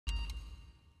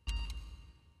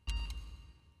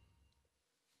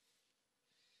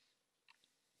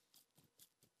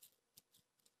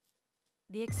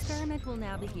The experiment will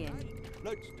now begin.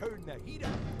 Let's turn the heat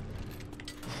up.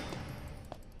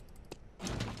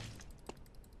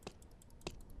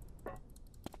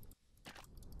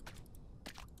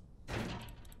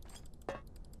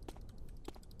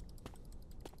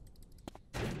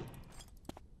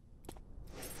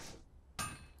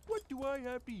 What do I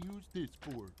have to use this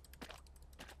for?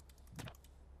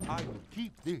 I will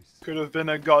keep this. Could have been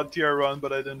a god tier run,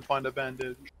 but I didn't find a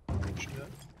bandage.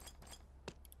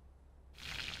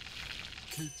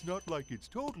 It's not like it's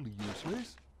totally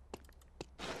useless.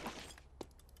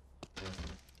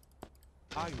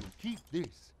 I will keep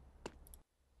this.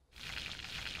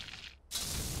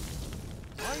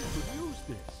 I could use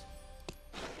this.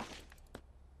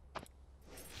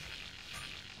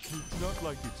 It's not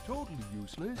like it's totally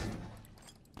useless.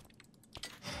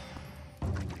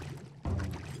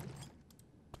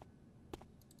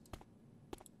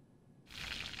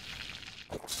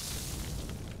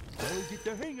 I'll get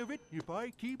the hang of it if I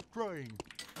keep trying.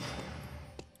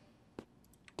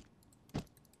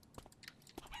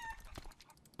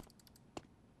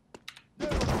 Now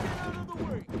get out of the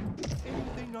way!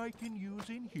 Anything I can use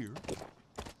in here?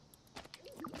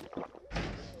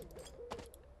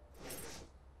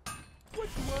 What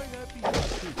do I have to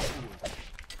use this for?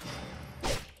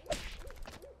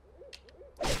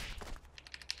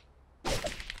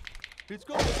 It's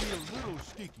going to be a little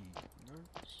sticky.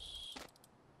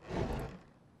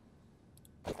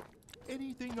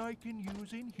 Anything I can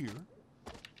use in here?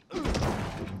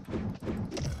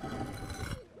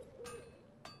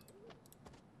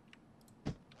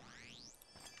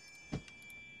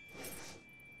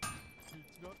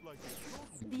 It's not like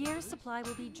it's The air supply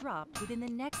will be dropped within the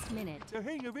next minute. the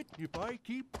hang of it if I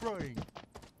keep trying.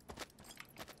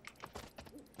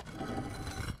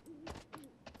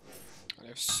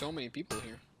 There's so many people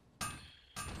here.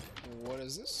 What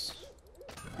is this?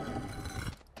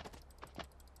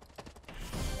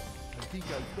 I think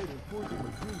I'd better pour them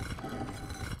a drink.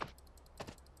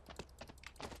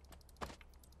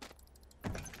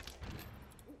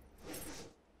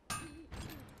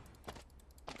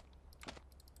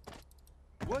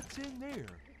 What's in there?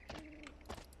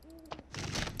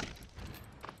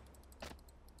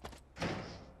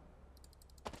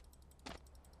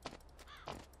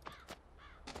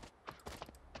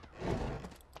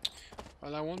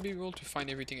 Well, I won't be able to find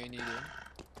everything I need here.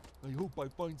 I hope I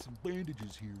find some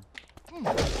bandages here.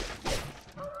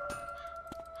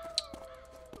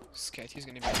 Scatty's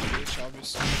gonna be a bitch,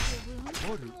 obviously.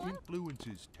 Water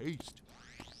influences taste.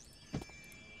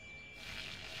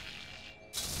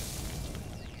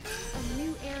 A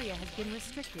new area has been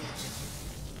restricted.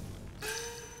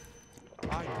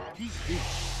 I will keep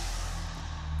this.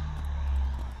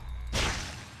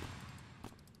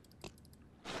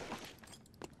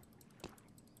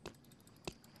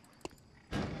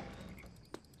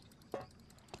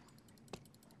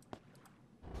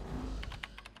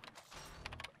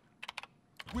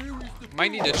 Where is the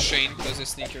Might need a chain plus the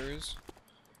sneakers.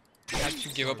 I had to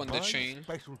give up on the my chain.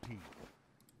 specialty?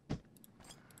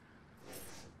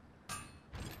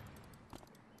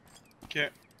 Okay.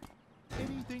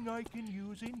 Anything I can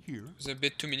use in here? There's a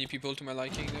bit too many people to my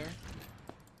liking there.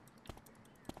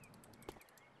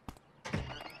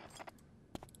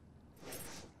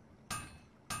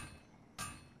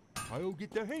 I'll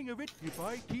get the hang of it if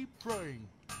I keep trying.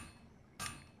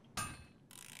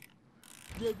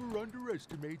 Never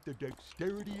underestimate the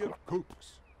dexterity of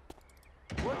cooks.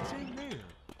 What's in there?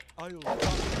 I'll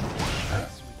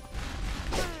nicely.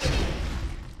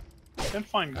 Can't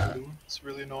find glue. It's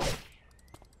really annoying.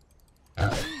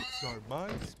 These are my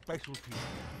specialty.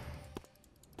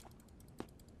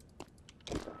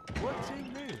 What's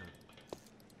in there?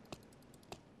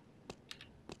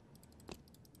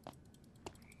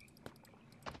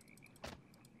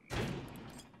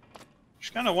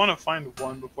 Just kind of want to find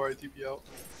one before I TP out.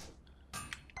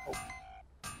 Oh.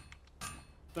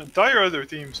 The entire other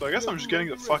team, so I guess I'm just getting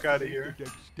the fuck out of here. The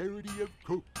dexterity of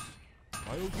cooks.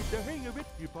 I'll get the hang of it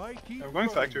if I keep I'm going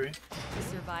trying. factory. The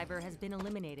survivor has been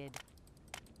eliminated.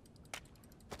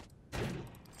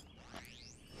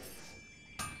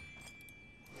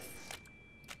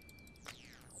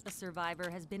 A survivor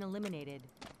has been eliminated.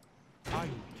 I will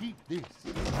keep this.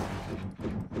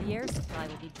 The air supply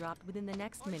will be dropped within the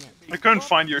next minute. I couldn't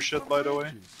find your shit, by the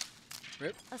way.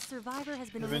 Rip. A survivor has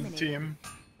been Even eliminated. team.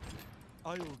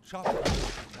 I'll chop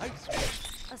it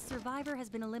nice. A survivor has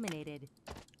been eliminated.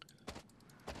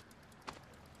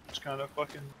 Just kind of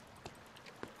fucking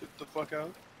get the fuck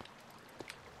out.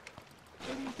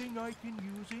 Anything I can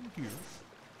use in here?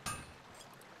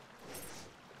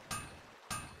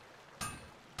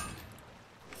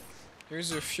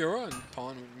 There's a Fiora on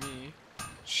pawn with me.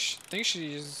 I think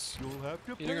she's You'll have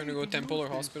to either pay gonna go to temple use or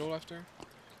this. hospital after.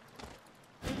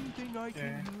 Anything I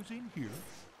can use in here?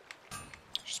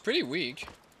 She's pretty weak.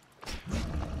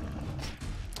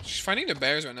 She's fighting the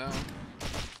bears right now.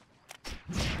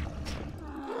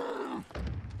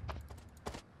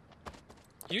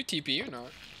 You TP or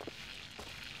not?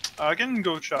 I can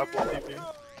go chapel TP.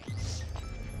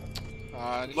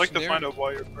 I'd like to find a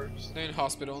wire first. They're in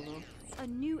hospital now. A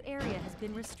new area has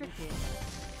been restricted.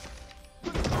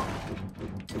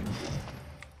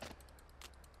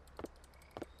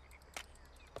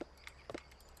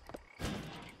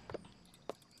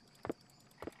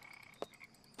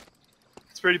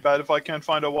 It's pretty bad if I can't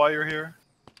find a wire here.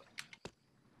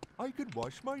 I could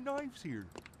wash my knives here.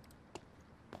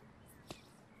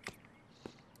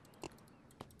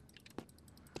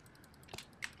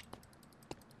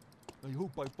 I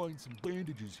hope I find some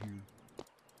bandages here.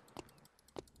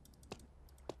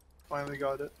 Finally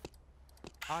got it.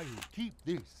 I'll keep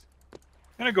this. I'm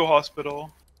gonna go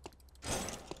hospital.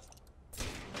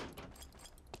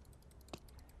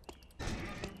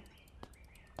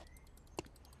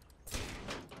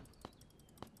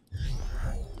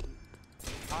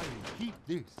 I'll keep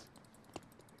this.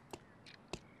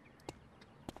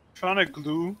 Found a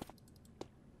glue.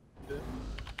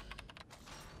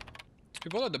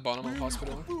 People at the bottom of the Where's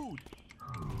hospital. the food?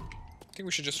 I think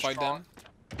we should just fight them.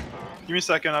 Give me a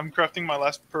second, I'm crafting my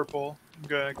last purple. I'm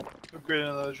gonna upgrade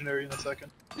another legendary in a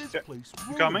second. This Okay. place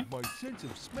Coming? ruined my sense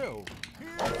of smell.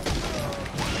 There's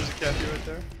a Kathy right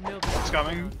there. No. It's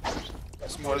coming.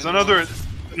 Small There's animals.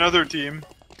 another team.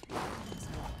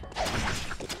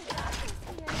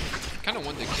 Kinda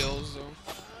want the kills though.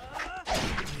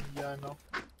 Yeah, I know.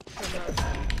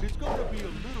 It's gonna be a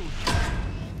little.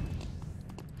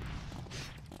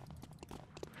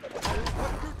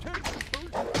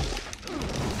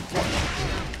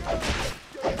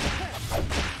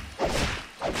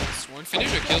 This one.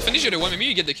 Finish your kill. Finish your one. Maybe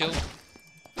you get the kill.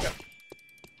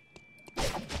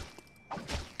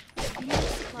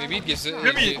 Maybe it gives it.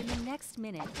 Give me- In the next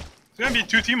minute. It's gonna be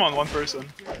 2 team on 1 person.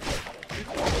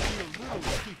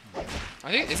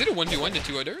 I think, is it a 1v1 to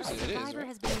 2 others? It is, Survivor right?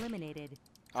 has been eliminated.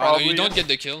 Oh, no, Probably, you don't yeah. get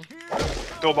the kill.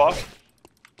 Go back.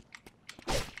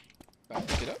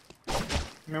 Pick it up.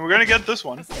 I mean, we're gonna get this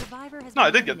one. A survivor has No,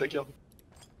 I been did get the kill.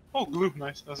 Oh, glue,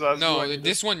 nice. That's glue I No, needed.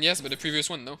 this one, yes, but the previous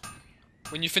one, no.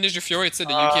 When you finished the Fury, it said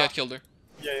that Xiukai had killed her.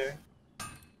 Yeah.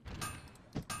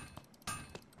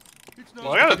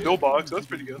 Well, I got a build box, that's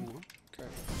pretty good.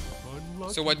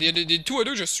 Okay. So what, did 2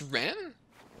 others just ran?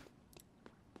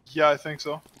 Yeah, I think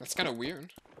so. That's kinda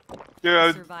weird.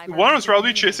 Yeah, Survivor one has was been probably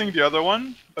eliminated. chasing the other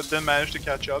one, but then managed to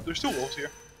catch up. There's 2 wolves here.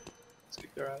 Let's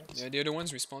kick their ass. Yeah, the other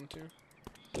ones respawn too.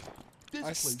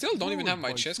 I still don't even have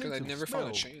my chest because I never found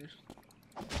a chain.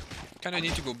 Kinda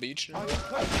need to go beach now.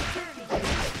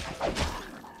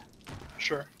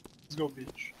 Sure. Let's go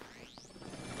beach.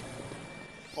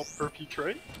 Oh, perky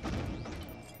tray?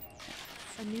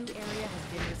 A new area has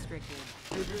been restricted.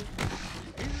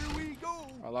 Here we go.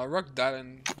 Well, I'll rock that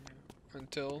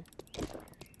until...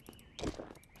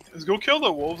 Let's go kill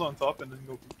the wolves on top and then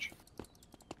go beach.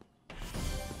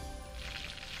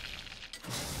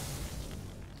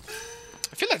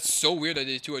 I feel that's so weird that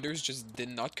the 2 others just did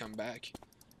not come back.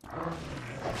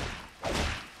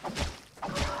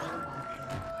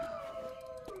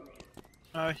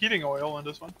 Heating oil on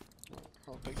this one.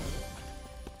 I'll pick that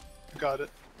up. Got it.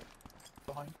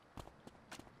 Behind.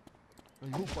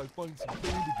 I hope I find some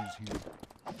bandages here.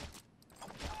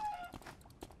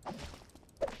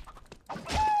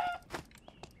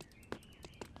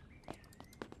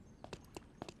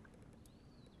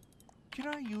 Can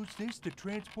I use this to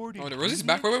transport? Oh, the Rosie's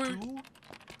back. Wait. ingredients too?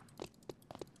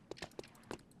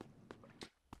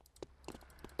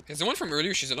 Is the one from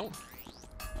earlier, she's alone.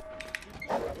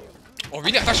 Oh,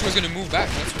 really? I thought she was gonna move back.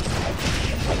 That's what...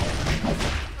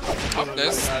 Oh,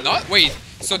 there's not. Wait,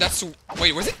 so that's.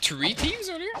 Wait, was it 3 teams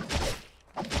earlier?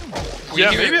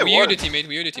 Yeah, maybe it we hear was. the teammate.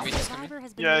 We hear the teammate. He's coming. Survivor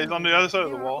has been Yeah, he's on the other side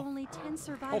of the There are wall. only 10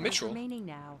 survivors Mitchell. remaining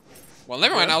now. Well,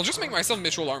 never mind. Yeah. I'll just make myself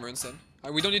Mitchell armor instead.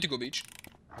 We don't need to go beach.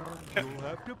 You'll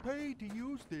have to pay to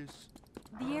use this.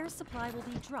 The air supply will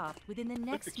be dropped within the I'd like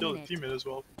to next kill the minute. teammate as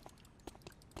well.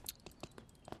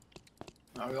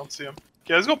 No, we don't see him.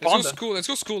 Okay, let's go Let's pond go then. school. Let's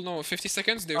go school. No, 50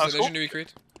 seconds. There's a School? legendary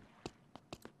crate.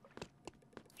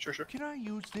 Sure. Can I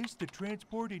use this to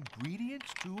transport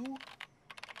ingredients too?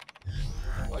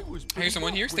 I was Here's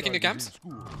someone here when sticking I the was camps. in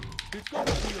school. It's gonna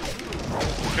be a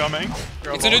little. Coming.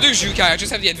 Grab It's all. another Xiukai. I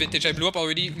just have the advantage. I blew up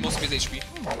already most of his HP.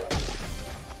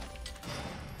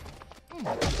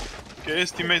 Okay,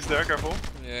 his teammate's there, careful.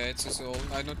 Yeah, it's just all.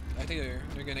 I think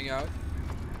they're getting out.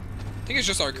 I think it's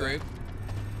just our crate.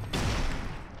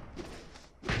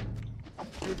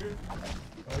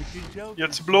 I can tell You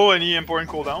have this to blow any important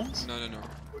cooldowns. No, no, no.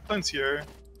 Wickland's here.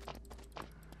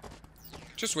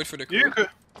 Just wait for the You crew.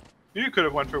 could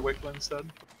have went for Wickland instead.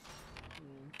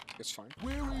 It's fine.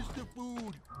 Where is the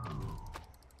food?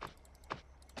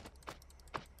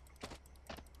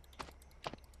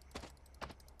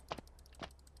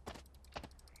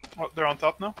 Oh, they're on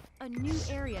top now. A new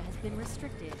area has been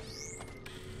restricted.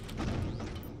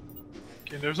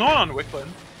 Okay, there's no one on Wickland.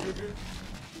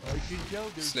 I can tell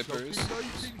there's Slippers. something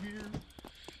nice in here.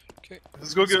 Okay.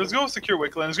 Let's go secure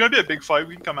Wickland. It's gonna be a big fight.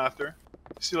 We can come after.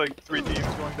 You see like 3 teams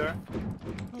going there.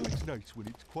 Oh, it's nice when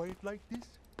it's quiet like this.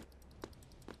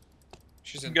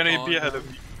 She's I'm in gonna pawn be ahead now.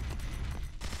 of me.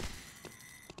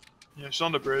 Yeah, she's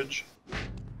on the bridge.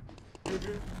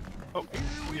 Oh,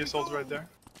 the assault's right there.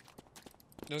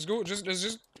 Let's go. Let's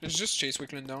just chase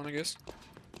Wickland down, I guess.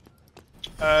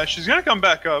 She's gonna come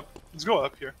back up. Let's go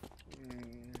up here.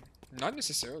 Not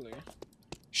necessarily.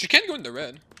 She can go in the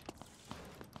red.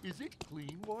 Is it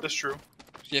clean water? That's true.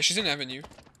 Yeah, she's in Avenue.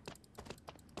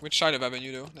 Which side of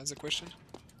Avenue, though? That's the question.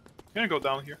 I'm gonna go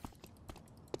down here.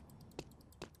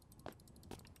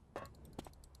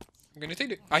 I'm gonna take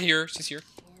the. I hear her. She's here.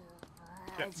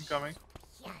 Okay, I'm coming.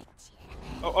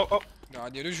 Oh.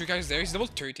 God, the other Xiukai is there. He's level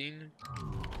 13.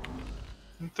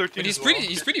 13 But he's as well.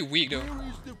 he's pretty weak though. Where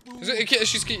is the food? Okay,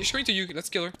 she's coming to you. Let's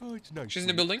kill her. Oh, it's nice She's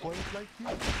in the when it's building. quiet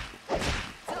like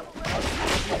this.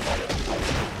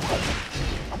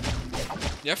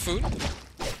 You have food?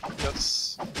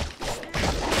 Yes.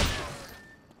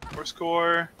 More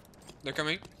score. They're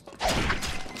coming.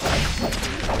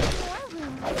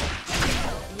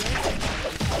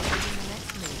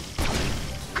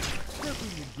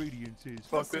 Every ingredient is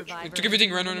Fuck, The bitch. survivor Took everything,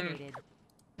 has been run. eliminated.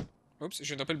 Oops, je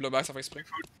viens de taper le blowback, ça fait exprès.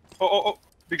 Oh.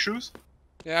 Big shoes?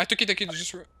 Yeah, I took it,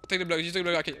 just take the blow, you take the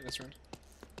blow, okay, let's run.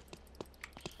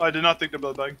 I did not take the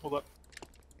blood bag. Hold up.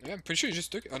 Yeah, I'm pretty sure you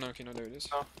just took it. Oh no, okay, no, there it is.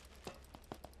 No.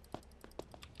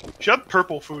 She had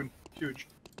purple food. Huge.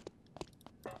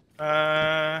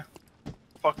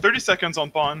 Fuck, 30 seconds on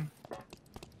pawn.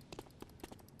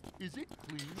 Is it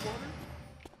clean water?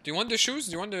 Do you want the shoes?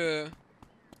 Do you want the...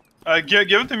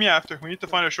 Give it to me after. We need to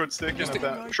find a short stick and a Anything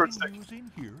I short can stick. use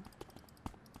in here?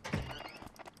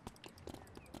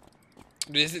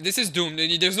 This is doomed.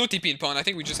 There's no TP in pawn. I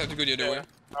think we just have to go the other way.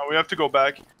 No, we have to go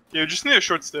back. Yeah, we just need a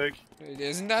short stick.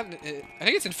 Isn't that... I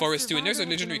think it's in forest too, and there's a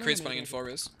legendary crate spawning in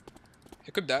forest.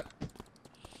 Equip that.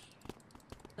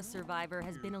 A survivor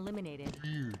has been eliminated.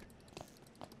 Weird.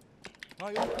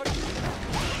 I'll cut you.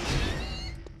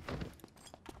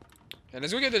 Yeah,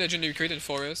 let's go get the legendary crate in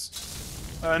forest.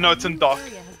 No, it's in dock.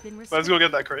 Area has been But let's go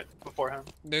get that crate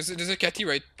beforehand. There's a catty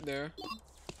right there.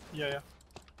 Yeah.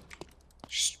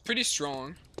 She's pretty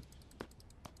strong.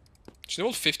 She's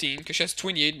level 15 because she has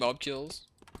 28 mob kills.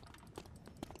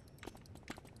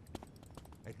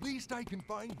 At least I can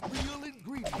find real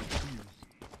ingredients here.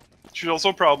 She's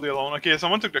also probably alone. Okay,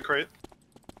 someone took the crate.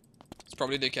 It's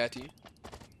probably the catty.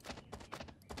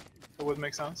 That would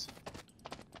make sense.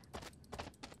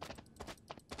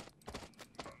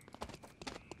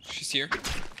 She's here.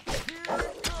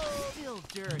 Still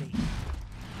dirty.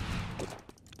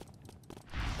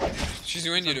 She's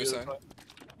doing the other side.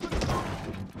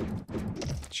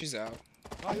 She's out.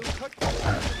 I'll cut you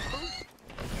first.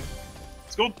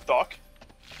 Let's go dock.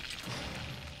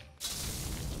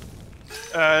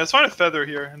 Let's find a feather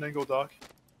here and then go dock.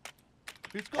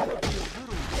 It's gonna be a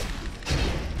little.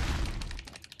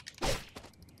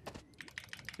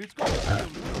 It's gonna be a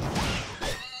little.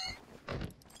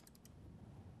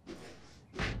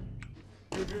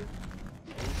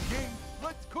 Okay,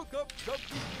 let's cook up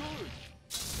something good.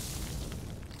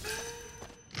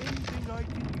 Anything I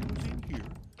can use in here?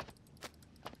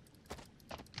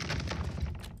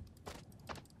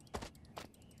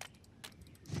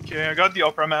 Okay, I got the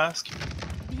opera mask.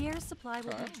 The air supply will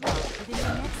be Alright. dropped within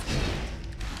the next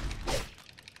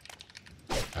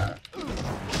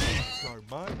These are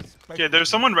my Okay, there's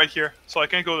someone right here, so I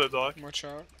can't go to the dock. Watch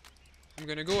out. I'm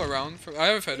gonna go around. I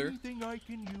have a feather. Anything I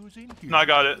can use in here? No, I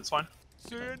got it. It's fine.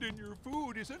 Sand in your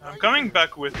food is a I'm coming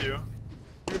back with you.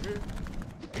 Here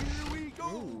we go.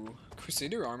 Ooh,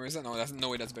 Crusader armor. Is that no? That's no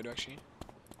way. That's better actually.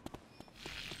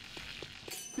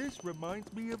 This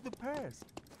reminds me of the past.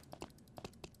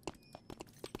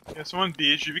 Yeah, someone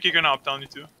beach. You can up down you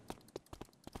too.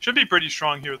 Should be pretty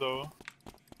strong here though.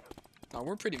 No,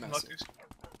 we're pretty Not massive. too-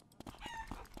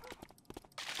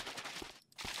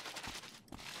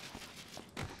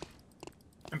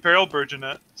 Imperial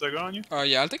Burgeonet. Is that good on you?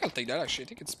 Yeah, I think I'll take that actually. I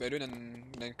think it's better than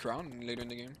Crown later in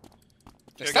the game.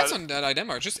 The Yeah, got stats it. on that item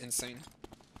are just insane.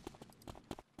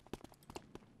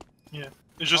 Yeah.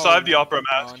 It's just I have the opera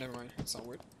Oh, mask. never mind. It's not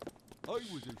worth. I was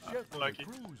a chef on a Lucky.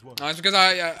 cruise once. No, it's because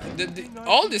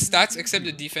all the stats except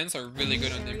the defense are really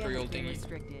good on the Area Imperial has been thingy.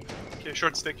 restricted. Okay,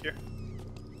 short stick here.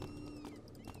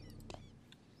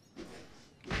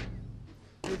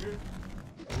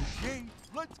 Okay,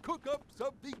 let's cook up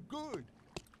something good.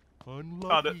 Found it.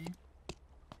 Unlucky.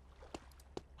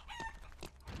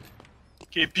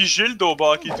 Okay, puis j'ai le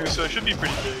dobak et tout, so it should be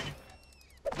pretty big.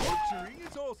 Butchering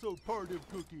is also part of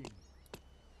cooking.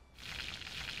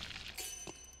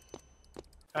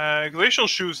 Glacial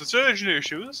shoes. Let's legendary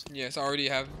shoes. Yes, I already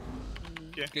have.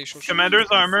 Okay. Glacial shoes. Commander's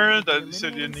armor. That you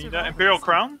said you didn't need that. Imperial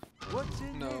crown. What's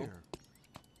in No. there?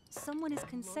 Someone is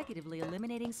consecutively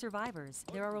eliminating survivors.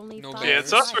 There are only No 5 Okay,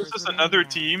 it's us survivors versus remaining another now.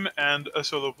 team and a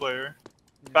solo player.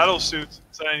 Yeah. Battle suit.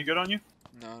 Is that any good on you?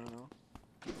 No, no, no.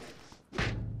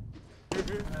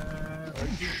 I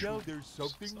can tell there's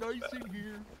something nice in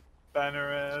here.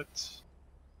 Banneret.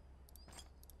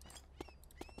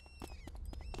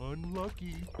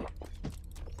 Unlucky.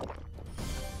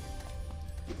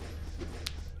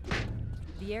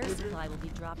 The air supply will be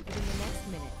dropped within the next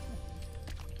minute.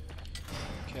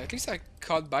 Okay, at least I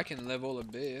caught back in level a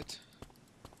bit.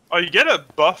 Oh, you get a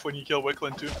buff when you kill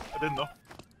Wicklin too. I didn't know.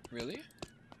 Really?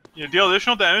 You deal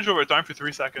additional damage over time for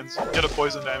 3 seconds. You get a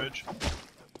poison damage.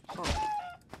 Huh.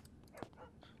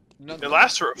 Not It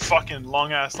lasts for a fucking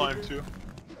long ass time too.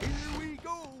 Here we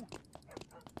go.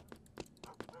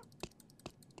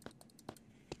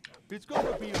 It's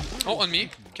gonna be a Oh, little on me,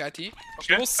 sticky. Catty.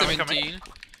 Okay, Level coming, 17. coming.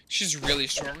 She's really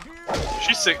strong.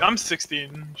 She's sick. I'm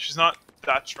 16. She's not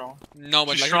that strong. No,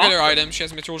 but She's like strong? look at her item. She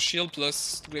has meteor shield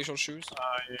plus glacial shoes.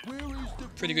 Yeah. Where is the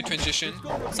Pretty good food? transition.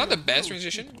 gonna It's be not the a best little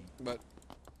transition, sticky. but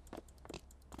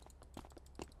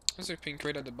there's a pink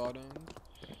crate at the bottom.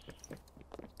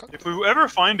 If we ever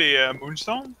find a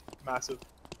moonstone, massive.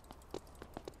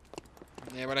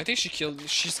 Yeah, but I think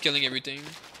she's killing everything.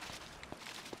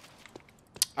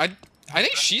 I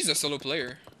think she's a solo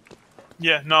player.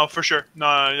 Yeah, no, for sure. No,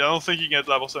 I don't think you can get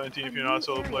level 17 if you're not a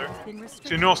solo player. So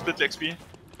you know split XP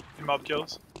in mob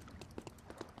kills.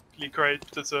 Les crates,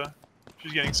 tout ça.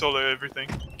 She's getting solo everything.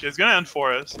 Okay, it's gonna end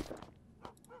for us.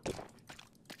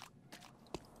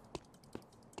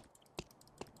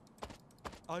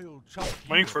 I'll chop I'm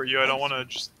waiting up for you. I don't nice want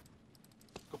to just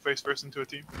go face first into a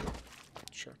team.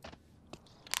 Sure.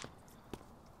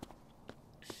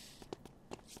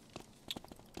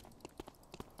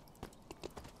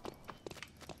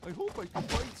 I hope I can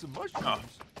find some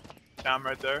mushrooms. Cam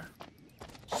right there.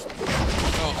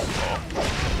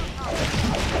 Oh,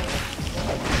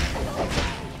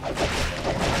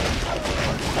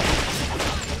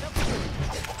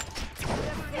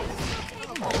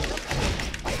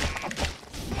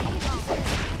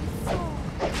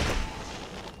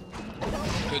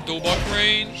 the Dobok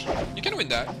range. You can win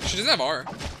that. She doesn't have R.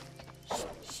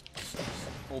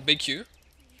 Oh, big Q.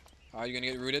 Are you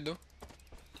gonna get rooted though?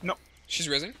 No. She's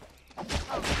resin.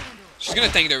 She's gonna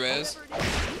tank the res.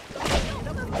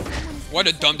 What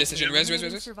a dumb decision. Res.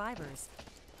 Survivors.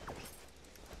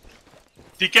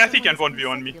 T'es Cathy qui a une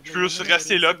 1v1 me. Je peux juste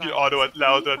rester là puis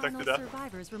la auto-attaque dedans.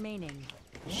 Survivors remaining.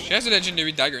 She has a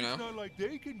legendary dagger now. It's not like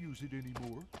they can use it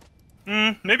anymore.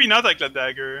 Maybe not like la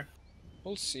dagger.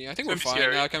 We'll see. I think It's we're fine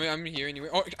scary. now. I'm here anyway.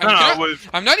 Oh, No, with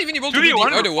I'm not even able to do 2v1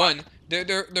 the other we're one.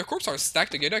 Their corpses are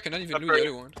stacked together. I cannot even do the Upgrade.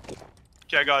 other one.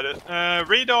 Okay, I got it.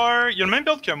 Radar, il a le même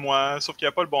build que moi, sauf qu'il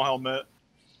a pas le bon helmet.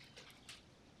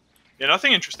 Yeah,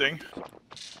 nothing interesting.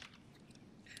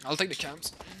 I'll take the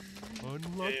camps.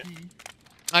 Unlucky.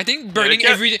 I think burning the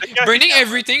cat- everything, the cat- burning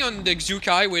everything on the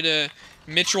Xiukai with a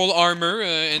mithril armor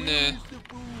and Where's the food?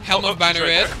 helm Oh, of she's right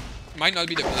banneret there. might not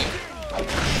be the play.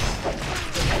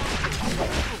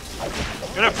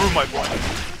 I'm gonna prove my point.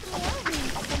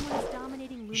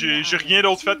 J'ai rien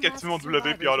d'autre fait qu'activer mon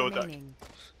W puis auto-attaque.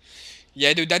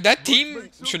 Yeah, dude, that team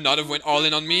should not have went all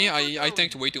in on me. I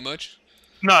tanked way too much.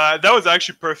 No, that was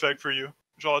actually perfect for you.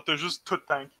 Genre, t'as juste tout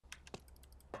tank.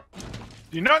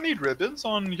 Do you not need ribbons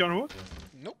on Yonwood?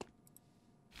 Nope.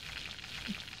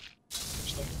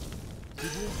 It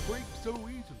won't break so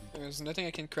easily. There's nothing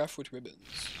I can craft with ribbons.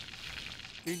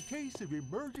 In case of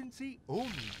emergency only.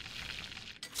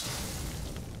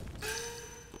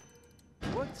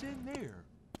 What's in there?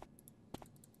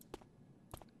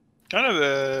 Kind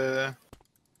of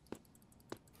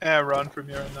a run from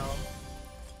here right now.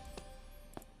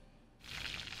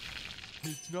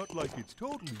 It's not like it's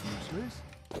totally useless.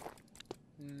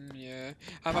 Yeah.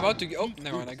 I'm about to. Oh,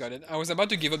 never mind. I got it. I was about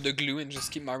to give up the glue and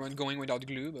just keep my run going without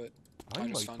glue, but I I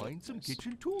might just found find it. some Nice.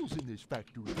 kitchen tools in this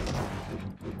factory.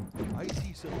 I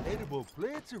see some edible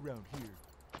plants around here.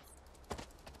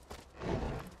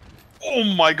 Oh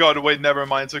my god, wait, never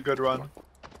mind, it's a good run.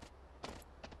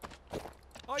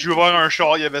 J'ai ouvert un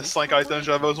char, il y avait 5 items que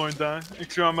j'avais besoin dedans,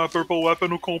 incluant ma purple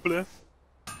weapon au complet.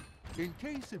 In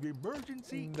case of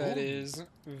emergency. That only. is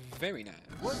very nice.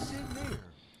 What's in there?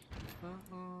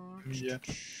 Yeah.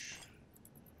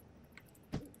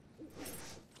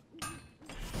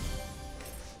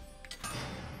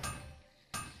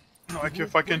 Like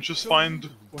if I can just find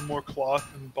one more cloth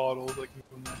and bottles, I can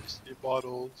go next. 8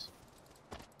 bottles.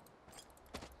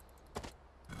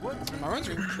 My run's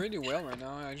doing pretty well right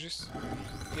now.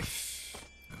 If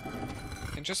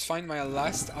I can just find my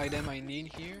last item I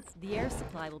need here. The air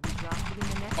supply will be dropped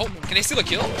within the next Oh, minute. can I steal a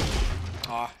kill?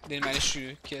 Ah, didn't manage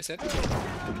to kiss it. Out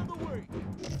of the way.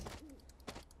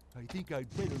 I think I'd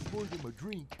better pour them a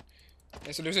drink.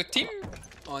 Yeah, so there's a team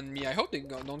on me. I hope they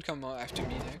don't come after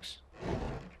me next.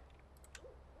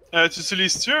 Tu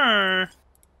utilises-tu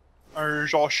un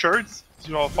genre shirt?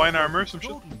 Genre fine armor, some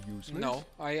shit? Totally useless. No,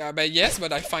 but yes,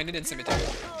 but I find it in cemetery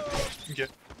Okay.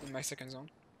 in my second zone.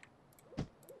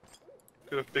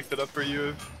 Could have picked it up for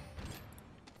you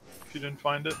if you didn't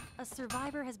find it. A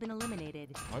survivor has been eliminated.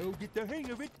 I'll get the hang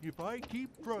of it if I keep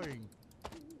trying.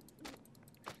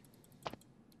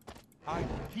 I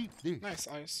keep this. Nice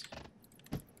ice.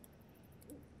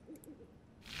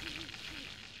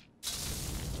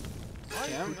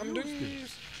 Yeah, I'm doing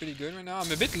pretty good right now.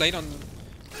 I'm a bit late on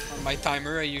my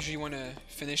timer. I usually want to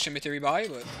finish cemetery by,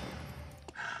 but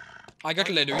I got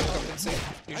leather to compensate.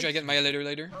 Usually I get my leather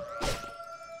later.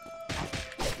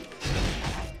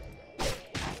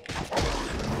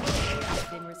 Has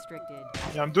been restricted.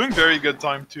 Yeah, I'm doing very good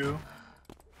time too.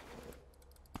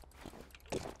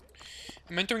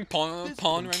 I'm entering pawn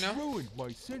right now. Ruined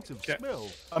my sense of Okay. smell.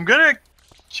 I'm gonna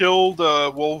kill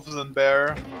the wolves and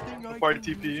bear Anything I before I can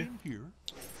use TP. in here?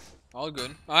 All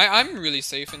good. I'm really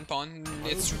safe in pawn.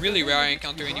 It's really rare I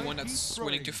encounter anyone that's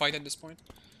willing to fight at this point.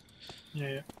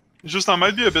 Yeah. It's just I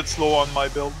might be a bit slow on my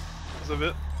build because of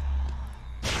it.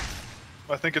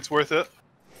 I think it's worth it.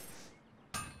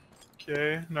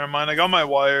 Okay, never mind. I got my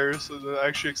wires, so that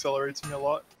actually accelerates me a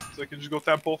lot. So I can just go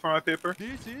temple for my paper.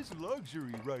 This is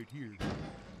luxury right here.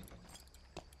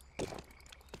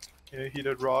 Okay,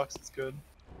 heated rocks, it's good.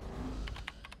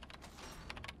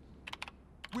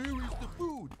 Where is the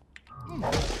food?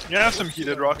 Yeah, I have some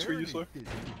heated rocks for you, sir.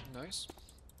 Nice.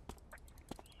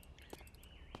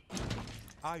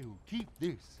 I'll keep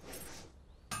this.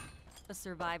 A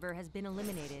survivor has been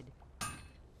eliminated.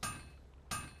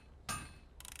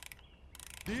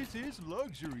 This is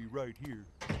luxury right here.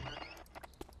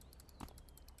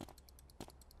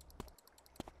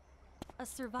 A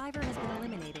survivor has been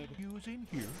eliminated. Use in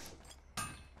here.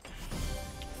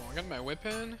 Oh, I got my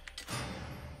weapon.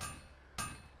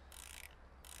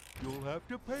 You'll have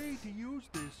to pay to use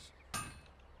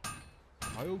this.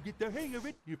 I'll get the hang of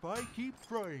it if I keep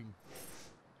trying.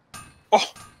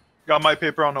 Oh! Got my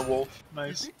paper on a wolf. Is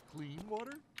Nice. it clean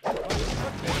water?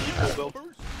 Full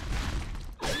build.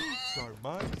 These are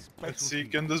my Let's see, specialty.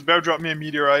 can this bear drop me a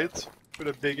meteorite? For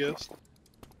the biggest?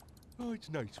 Oh, it's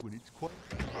nice when it's quiet.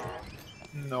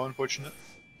 No, unfortunate.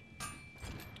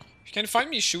 If you can find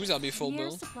me shoes, I'll be full The air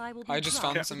build. supply will be I just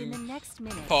found dropped some within the next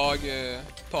minute.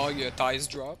 pog ties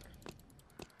drop.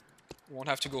 Won't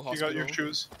have to go You hospital. got your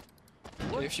shoes.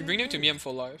 Okay, if you bring them to me, I'm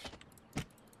full life.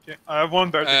 Okay, I have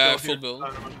one bear to kill Full here. build. I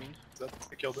don't know. I mean.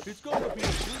 I killed it. It's gonna be a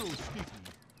little sticky.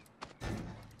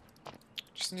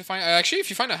 Just need to find. Actually, if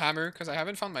you find a hammer, because I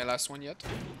haven't found my last one yet.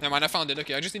 Never mind, I found it.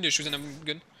 Okay, I just need the shoes and I'm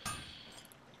good.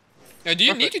 Do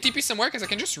you need to TP somewhere? Because I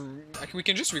can just we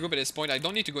can just regroup at this point. I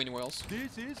don't need to go anywhere else.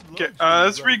 This is Okay, luxury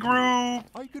let's right regroup. here.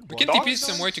 I could We can walk TP Dogs?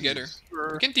 somewhere together.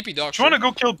 Or... We can TP dogs. Do you want to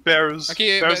go kill bears?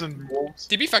 Okay, bears but- and wolves.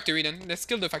 TP factory then. Let's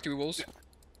kill the factory wolves.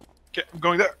 Okay, I'm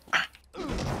going there.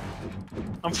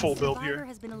 I'm full A build survivor here.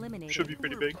 has been eliminated. Should be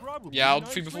pretty big. Probably Yeah, I'll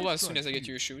nice free full as soon as I get restaurant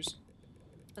your shoes.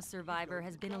 A survivor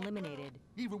has been eliminated.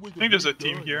 here. Even with I think there's a big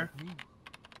team gun here.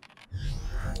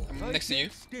 like me, I'm I next to you.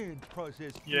 can't stand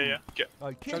processed Yeah, food. yeah. Okay.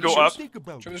 I can't Go even up. think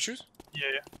about Show me it. the shoes. Yeah,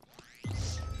 yeah.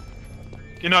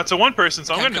 You know, it's a one person,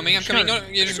 so I'm I'm gonna. coming. I'm coming. No,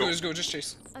 yeah, just go. go. Just go. Just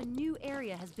chase. A new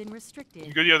area has been You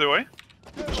restricted. go the other way?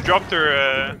 She dropped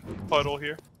her puddle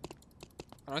here.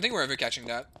 I don't think we're ever catching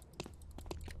that.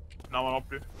 Non, moi non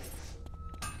plus.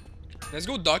 Let's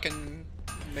go duck and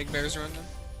make bears run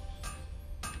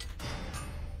then.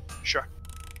 Sure.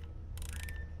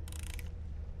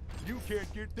 You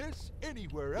can't get this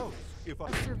anywhere else. If I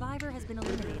A survivor has been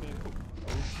eliminated.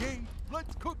 okay,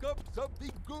 let's cook up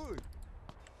something good.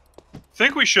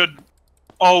 Think we should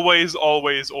always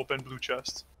open blue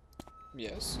chest.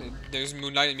 Yes, there's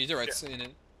moonlight and meteorites in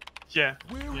it. Yeah.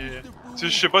 Where Yeah, is yeah. the food? Tu sais,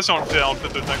 je sais pas si on le fait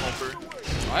tout le temps qu'on peut.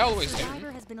 I A always do.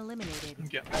 survivor has been eliminated.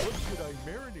 Ok. What should I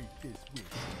marinate this with?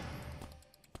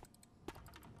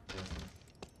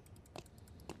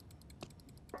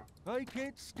 I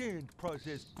can't stand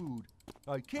processed food.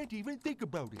 I can't even think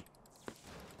about it.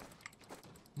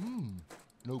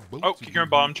 No boats. Oh, kick her in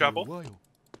bottom chapel.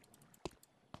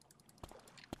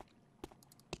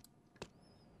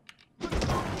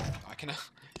 I cannot.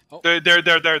 Oh. There.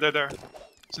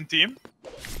 It's in team.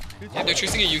 Yeah, they're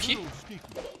chasing a Yuki.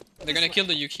 They're gonna kill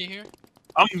the Yuki here.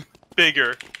 I'm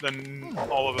bigger than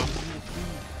all of them.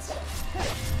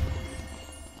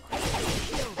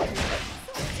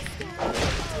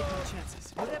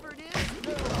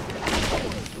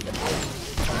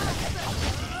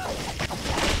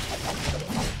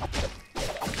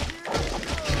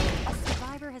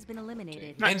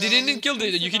 Eliminated. And they didn't kill the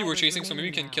Yuki they were chasing, so maybe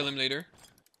we can kill him later.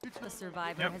 A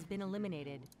survivor has been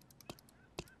eliminated.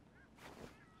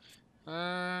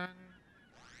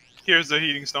 Here's the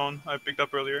heating stone I picked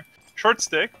up earlier. Short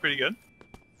stick, pretty good.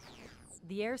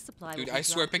 The air supply. Dude, I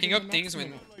swear, picking up things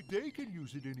when.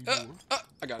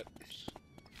 I got it.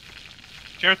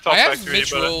 I have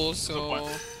Mitchell, so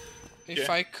if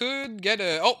I could get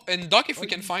a and Doc, if we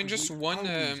can find just one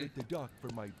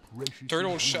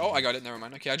turtle shell. Oh, I got it. Never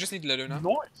mind. Okay, I just need leather now.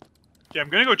 Nice. Yeah, I'm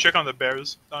gonna go check on the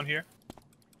bears down here.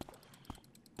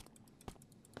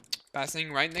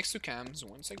 Passing right next to cams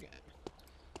once again.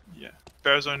 Yeah,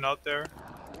 bears are not there.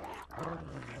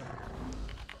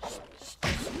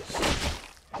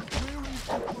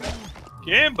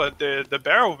 Yeah, but the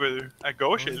bear over there at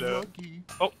Gauche is oh,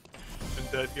 been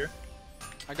dead here.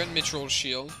 I got Mitchell's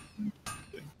shield.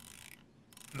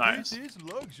 Nice. This is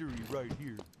luxury right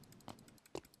here.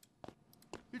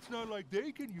 It's not like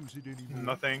they can use it anymore.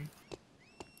 Nothing.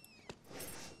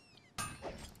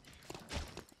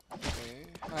 Okay.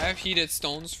 I have heated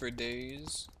stones for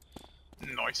days.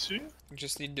 Nice. I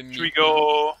just need the meat. Should we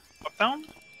go uptown?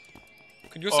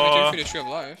 Could go cemetery for the tree of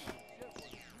life.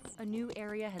 A new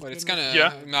area has But it's been. kind of.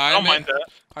 Yeah, I don't mind that.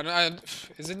 I don't.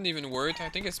 Is it even worth? I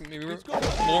think it's maybe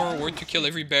more worth to kill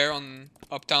every bear on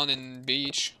uptown and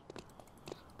beach.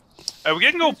 We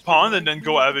can go pond and then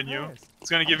go avenue. It's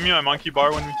gonna give me my monkey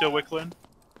bar when we kill Wicklin.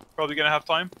 Probably gonna have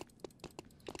time.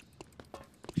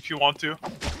 If you want to.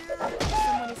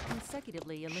 Someone is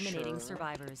consecutively eliminating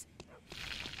survivors.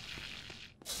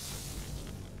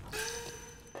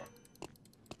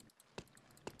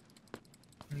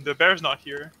 The bear's not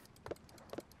here.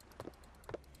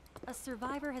 A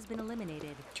survivor has been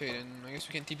eliminated. Okay, then I guess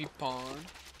we can TP pawn.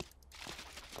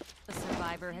 A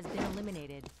survivor has been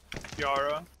eliminated.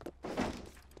 Yara.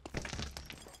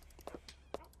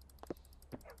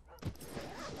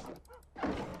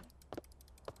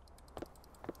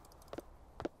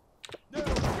 Now, get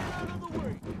out of the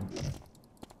way.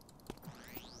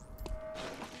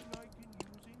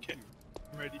 Okay,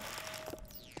 I'm ready.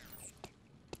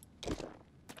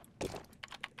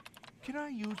 Can I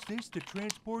use this to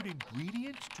transport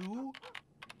ingredients too?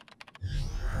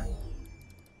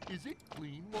 Is it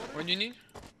clean water? What do you need?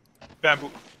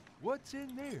 Bamboo. What's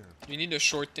in there? You need a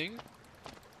short thing.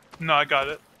 No, I got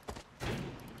it.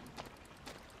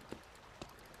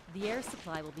 The air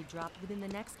supply will be dropped within the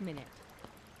next minute.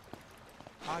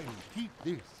 I'll keep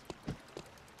this.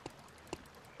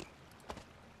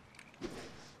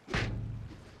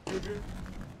 Here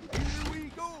we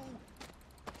go.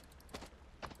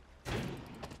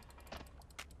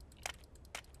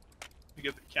 We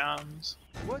get the cams.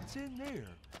 What's in there?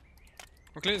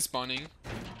 Wicklin is spawning.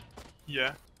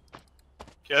 Yeah.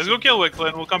 Okay, let's go kill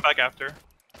Wicklin. We'll come back after.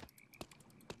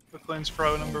 Wicklin's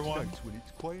pro number one. Nice when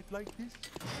it's quiet like this.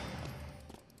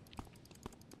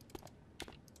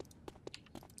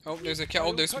 Oh, there's a cow.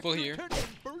 Oh, there's people here.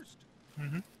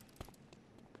 Mm-hmm.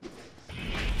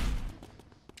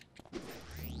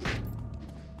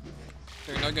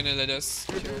 They're not gonna let us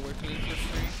kill Wicklin for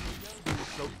free. There's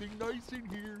something nice in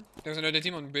here. There's another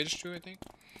team on bridge too, I think.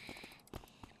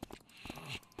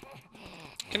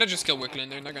 Can I just kill Wicklin?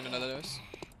 They're not gonna let us.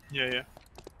 Yeah.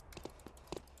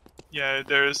 Yeah,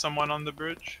 there is someone on the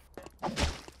bridge.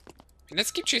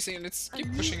 Let's keep chasing. Let's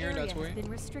keep pushing her that way. Been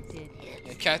restricted.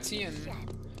 Yeah, Catty and.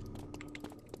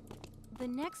 The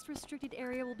next restricted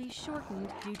area will be shortened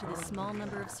due to the small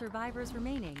number of survivors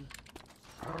remaining.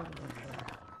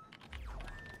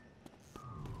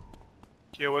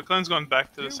 Okay, Wicklin's going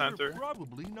back to the center.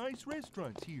 Probably nice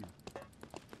restaurants here.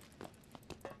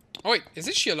 Oh wait, is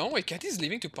it she alone? Wait, Catty's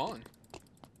leaving to pawn.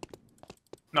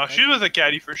 No, she was a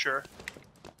caddy for sure.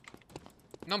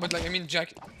 No, but like I mean,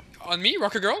 Jack, on me,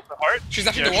 Rocker Girl. The heart? She's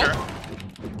after yeah, the wall.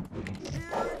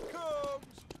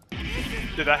 Sure.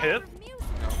 Did that hit?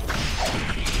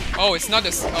 Oh, it's not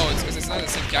this. Oh, it's because it's not the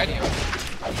same caddy.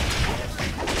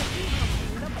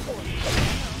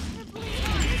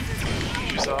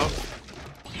 She's up.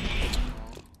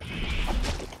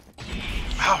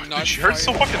 Wow, Not dude, she hurts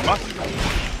so fire. fucking much.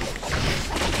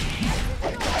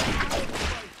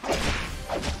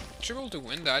 Should be able to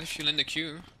win that if you land the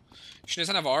Q. She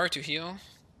doesn't have R to heal.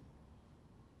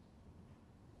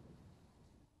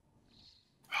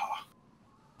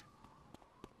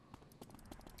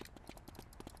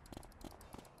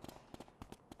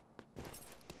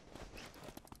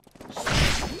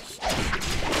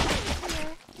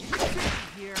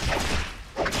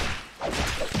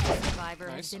 Survivor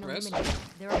Nice, has been rest. eliminated.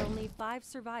 There are only 5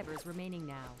 survivors remaining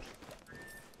now.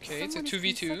 Okay, it's a Someone is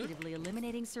 2v2. consecutively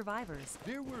eliminating survivors.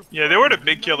 Yeah, they were the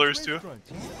big nice killers too. restaurants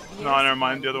here. The No, air never supply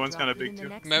mind. The will other be one's kind of dropped big within the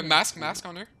too. next minute. Mask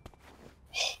on her.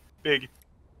 Big.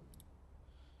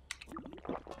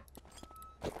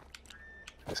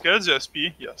 This guy's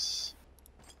SP, yes.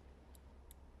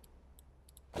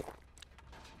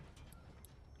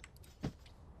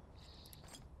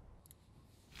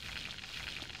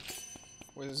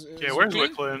 Okay, where's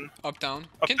Wicklin? Up down.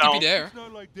 Up, Can down. TP there. It's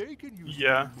not like they can use it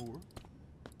Yeah. anymore.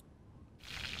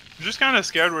 I'm just kind of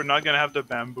scared we're not gonna have the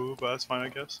bamboo, but that's fine, I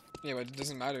guess. Yeah, but it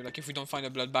doesn't matter. Like if we don't find a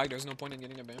blood bag, there's no point in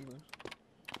getting a bamboo.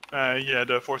 Yeah,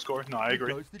 the 4 score. No, I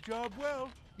agree. It does the job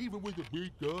well, even with a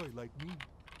big guy like me.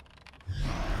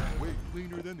 Way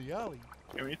cleaner than the alley.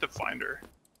 Okay, we need to find her.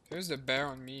 There's the bear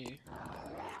on me.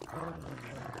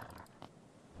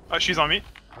 Oh, she's on me.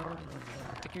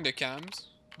 Taking the cams.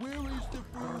 Where is the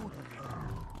food?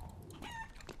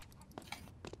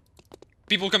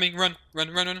 People coming! Run! Run!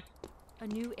 Run! Run! A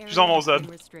new area She's almost has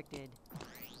been dead. restricted.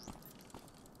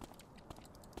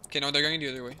 Okay, no, they're going the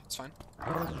other way. It's fine.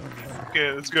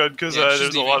 Okay, that's good, because Yeah, she's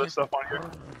there's a leaving. lot of stuff on here.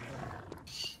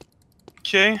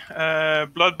 Okay,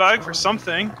 blood bag for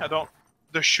something. I don't...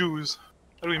 The shoes.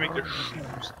 How do we make the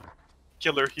shoes?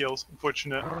 Killer heals,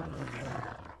 unfortunate.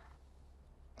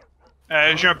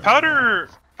 J'ai un powder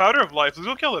of life. Let's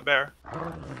go kill the bear.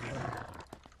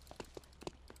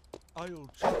 I'll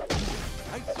chop you.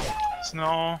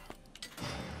 Snow.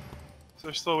 So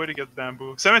there's still a way to get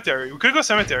bamboo. Cemetery. We could go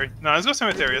cemetery. No, let's go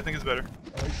cemetery. I think it's better.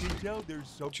 I can tell there's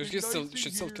something Should nice still in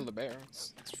should still here. kill the bear.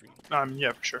 It's free.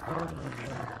 Yeah, for sure.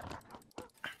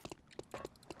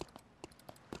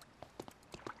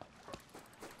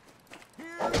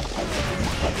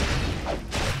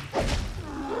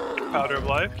 Powder of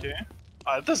life. Okay.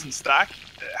 It doesn't stack.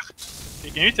 Ugh. Okay,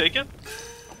 can you take it?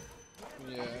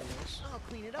 Yeah, I guess. I'll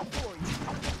clean it up for you.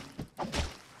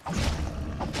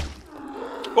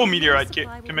 Oh, meteorite. Okay,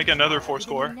 Supply will can be make another dropped 4 within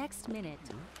score. the next minute.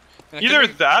 And I can Either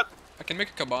make- that. I can make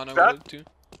a cabana That- with it too.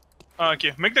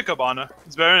 Okay, make the cabana.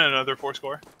 It's better than another 4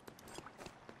 score.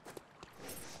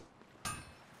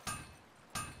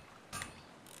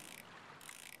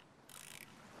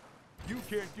 You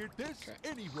can't get this Okay.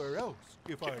 anywhere else.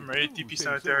 If Okay, I I'm ready, do TP say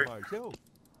cemetery. so myself.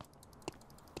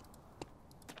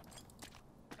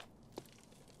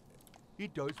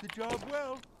 It does the job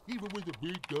well, even with a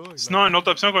big guy. Sinon, une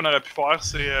autre option qu'on aurait pu faire,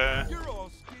 c'est You're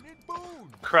all skin and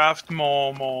bone. craft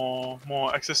mon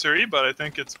accessory, but I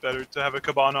think it's better to have a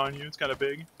cabana on you. It's kind of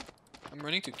big. I'm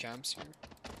running to camps here.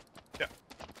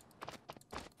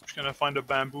 Just gonna find a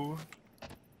bamboo.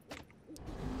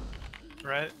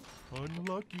 Right?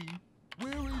 Unlucky.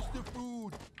 Where is the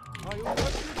food? I'll let you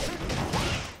take it.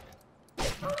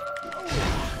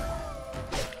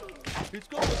 It's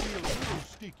gonna be a little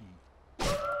sticky.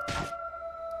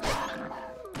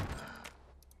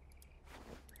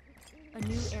 A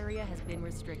new area has been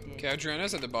restricted. Okay,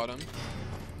 Adriana's at the bottom.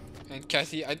 And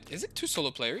Kathy, is it 2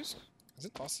 solo players? Is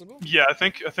it possible? Yeah, I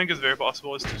think it's very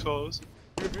possible. It's 2 solos.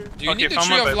 Do you Okay, need the found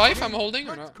tree my of bed. life I'm holding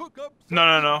or Let's not? cook up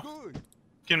No. something good.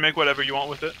 You can make whatever you want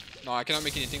with it. No, I cannot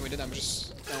make anything with it.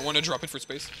 I want to drop it for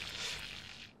space.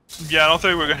 Yeah, I don't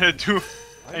think we're gonna do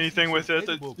anything with it.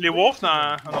 Les wolves,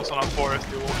 non, non, sont dans le forest.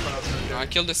 Les wolves sont dans le No, I cemetery.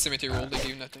 killed the cemetery roll. They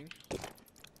gave nothing.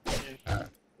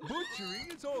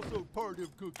 Butchering is also part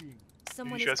of cooking.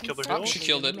 Someone You is guys killed the consecutively Oh, she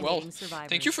killed it. Well, eliminating survivors.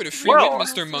 thank you for the free Well- win,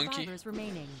 Five Mr. Monkey. survivors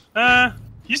remaining.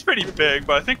 He's pretty big,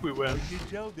 but I think we I win. can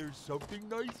tell there's something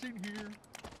nice in here.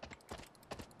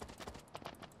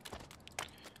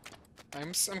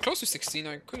 I'm close to 16.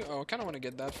 I kind of want to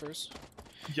get that first.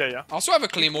 Yeah, I also have a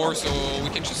claymore, so we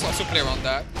can just also play around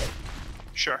that.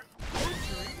 sure.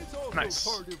 Butchering is also Nice.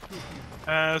 part of cooking.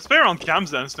 Let's play around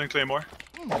cams then, instead of Claymore.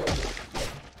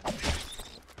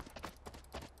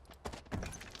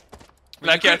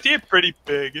 Like, I think it's pretty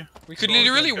big. We could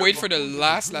literally wait for the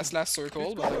last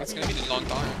circle, but like, it's gonna be a long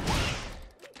time.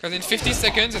 Because in 50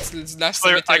 seconds, it's last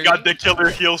Player, I cemetery. got the killer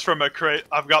heals from a crate.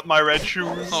 I've got my red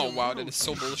shoes. Oh wow, that is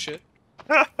so bullshit.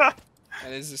 That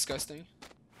is disgusting.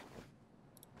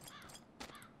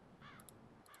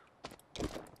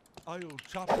 I'll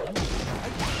chop you.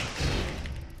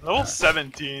 Level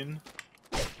 17.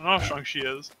 don't know how strong she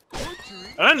is.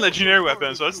 And then legendary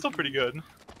weapon, so that's still pretty good.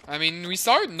 I mean, we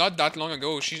started not that long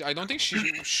ago. I don't think she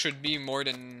should be more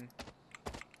than...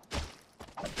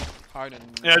 higher than...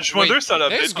 Yeah, just want their setup.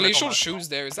 There's glacial shoes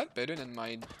there. Is that better than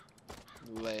my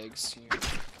legs here?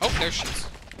 Oh, there she is.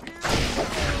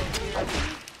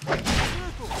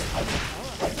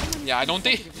 Yeah, I don't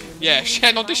think... Yeah,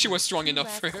 I don't think she was strong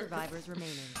enough for her.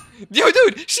 Yo,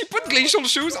 dude! She put glacial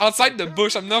shoes outside the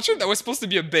bush. I'm not sure that was supposed to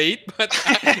be a bait, but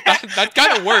that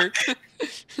kind of worked.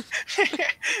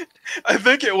 I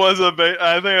think it was a bait.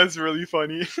 I think that's really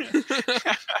funny.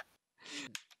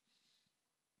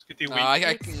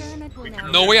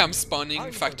 No way I'm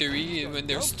spawning factory when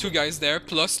there's 2 guys there,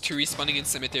 plus 2 respawning in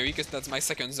cemetery, because that's my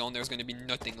second zone. There's gonna be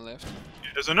nothing left.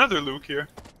 There's another Luke here.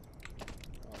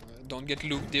 Don't get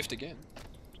Luke diffed again.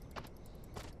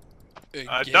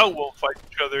 I doubt we'll fight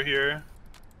each other here.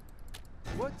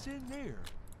 What's in there?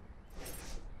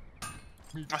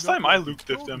 Last time I Luke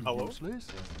diffed him, hello.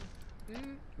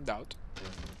 Doubt.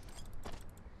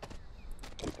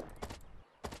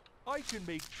 I can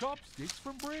make chopsticks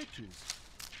from branches.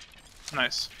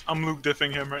 Nice. I'm Luke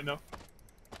diffing him right now.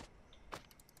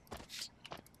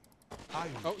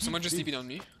 Oh, someone just TP'd on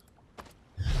me.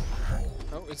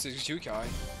 Oh, it's a Xiukai.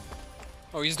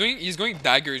 Oh, he's going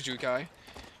dagger Xiukai.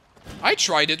 I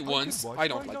tried it once. I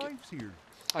don't like it.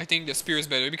 I think the spear is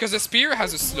better because the spear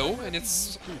has a slow and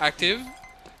it's active,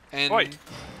 and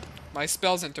my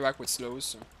spells interact with slows.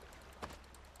 So.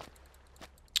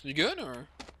 You good or?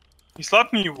 He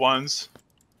slapped me once.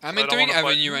 I'm entering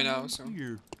Avenue right now, so.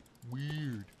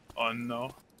 Weird. Oh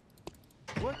no.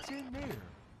 What's in there?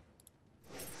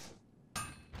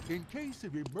 In case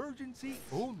of emergency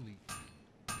only.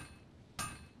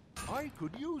 I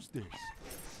could use this.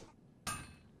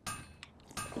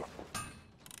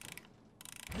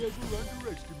 Never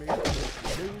underestimate the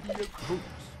versatility of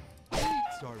cooks.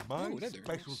 Meats are my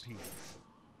specialty.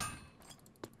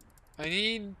 I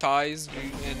need ties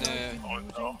and Oh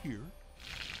no. Here.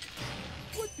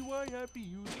 What do I have to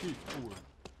use this for?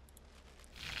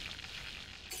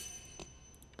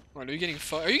 What, are you getting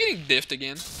diffed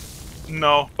again?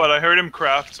 No, but I heard him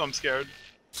craft, so I'm scared.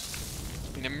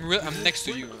 I mean, I'm next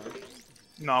to you.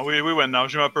 No, we win now.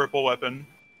 J'ai my purple weapon.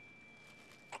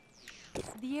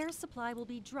 The air supply will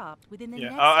be dropped within the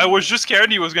Yeah, next I was just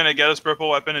scared he was gonna get his purple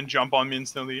weapon and jump on me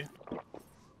instantly.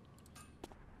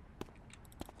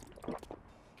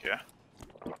 Yeah.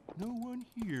 No one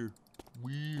here.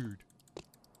 Weird.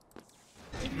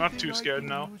 I'm not too scared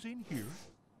now.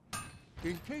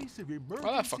 In case of emergency.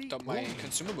 Well, I fucked up my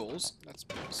consumables. That's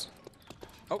nice.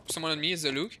 Oh, someone on me is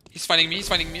a Luke. He's fighting me,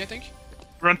 I think.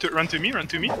 Run to me.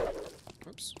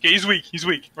 Oops. Okay, he's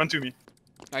weak. Run to me.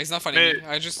 No, he's not fighting me.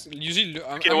 I just usually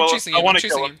I'm chasing him. I wanna I'm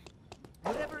chasing kill him.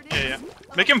 Yeah.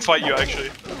 Make him fight you, actually.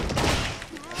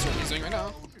 That's what he's doing right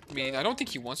now. I mean, I don't think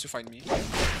he wants to fight me.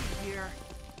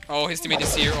 Oh, his teammate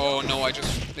is here. Oh no,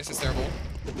 this is terrible.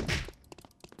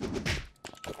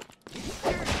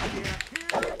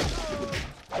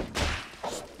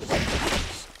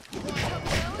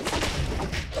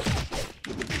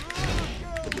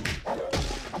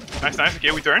 Nice.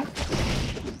 Okay, we turn.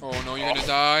 Oh no, you're gonna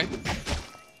die.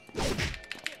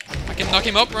 I can knock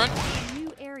him up, run. A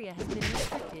new area has been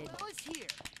restricted.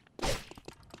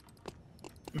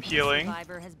 I'm healing.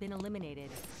 Survivor has been eliminated.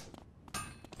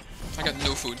 I got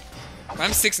no food.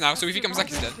 I'm 6 now, so if he comes back,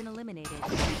 he's dead. Been eliminated.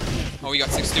 Oh, he got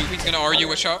 6 too. He's gonna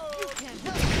argue a shot.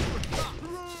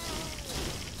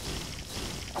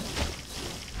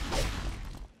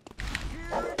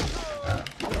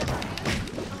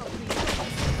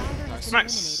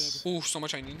 Nice. Ooh, so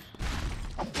much I need.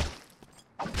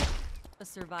 A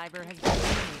survivor has been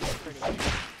eliminated.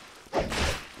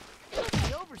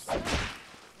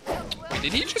 Wait,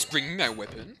 did he just bring me my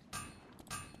weapon?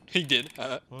 He did.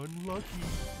 Unlucky.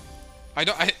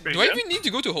 Do I even need to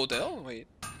go to hotel? Wait.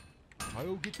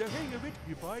 I'll get the hang of it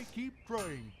if I keep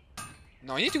trying.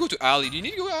 No, I need to go to alley. Do you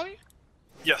need to go to alley?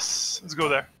 Yes. Let's go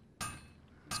there.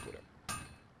 Let's go there.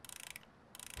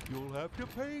 You'll have to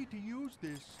pay to use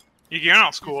this. You're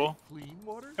not cool. Clean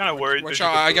water? Kinda worried. Watch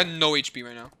out, I got no HP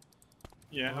right now.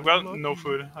 Yeah, I've got no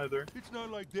food either. It's not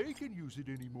like they can use it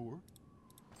anymore.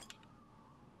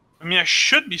 I mean, I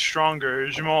should be stronger.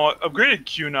 J'ai mon upgraded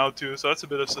Q now too, so that's a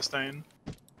bit of sustain.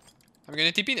 I'm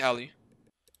gonna TP in alley.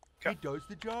 Okay. It does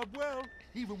the job well,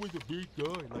 even with a big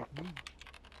guy like me.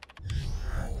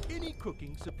 Any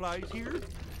cooking supplies here?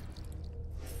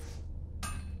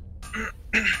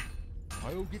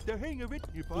 I'll get the hang of it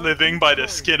if I Living by the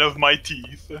skin of my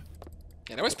teeth.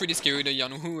 Yeah, that was pretty scary, the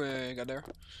Yanuhu got there.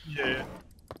 Yeah.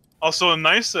 Also,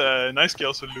 nice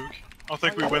kills with Luke. I don't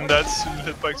think we win that soon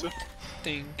hit Pixel.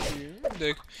 Thank you.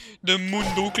 The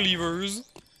Mundo Cleavers.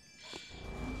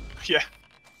 Yeah.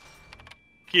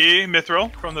 Okay,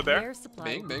 mithril from the The bear. air supply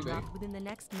Big, will be big, big. dropped within the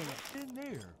next minute. In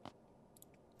there.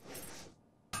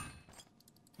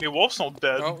 The wolf's not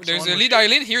dead. Oh, there's a Someone lead was-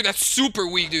 island here that's super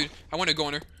weak, dude. I want to go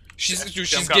on her. She's dude, I'm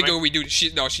she's coming. giga weak, dude.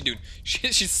 Dude.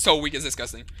 She's so weak, it's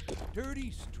disgusting.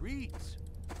 Dirty streets.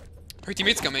 Her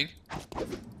teammate's coming.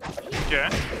 Okay.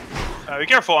 Be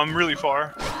careful, I'm really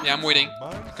far. Yeah, I'm waiting.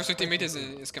 My Because her teammate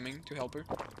is coming to help her.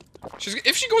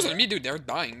 If she goes on me, dude, they're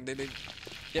dying.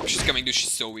 Yep, she's coming, dude.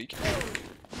 She's so weak.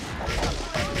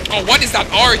 Oh, what is that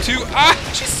R2? Ah,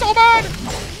 she's so bad.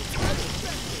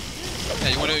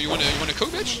 Yeah, you wanna cook,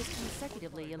 Someone bitch? is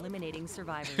consecutively eliminating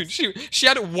survivors. she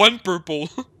had one purple.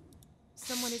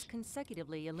 Someone is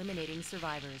consecutively eliminating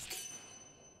survivors.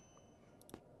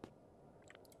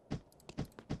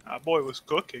 That boy was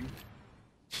cooking.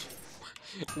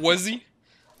 Was he?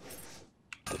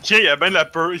 Yeah, ben la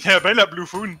blue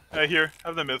food. Here,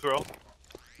 have the mithril.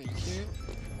 Thank you.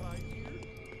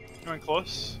 Going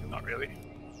close? Not really.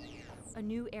 A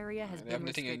new area has I have been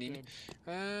nothing I restricted.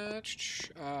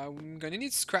 need. I'm gonna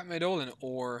need scrap metal and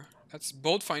ore. That's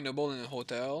both findable in a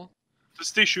hotel.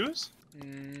 Just stay shoes?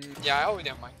 Yeah, I already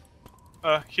have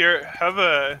mine. Here, have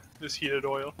this heated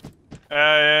oil.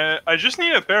 I just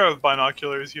need a pair of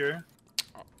binoculars here.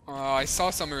 I saw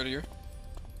some earlier.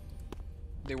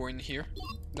 They were in here,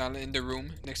 down in the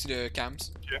room next to the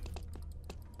camps.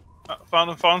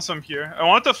 Found some here. I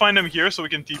want to find them here so we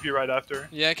can TP right after.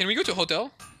 Yeah, can we go to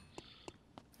hotel?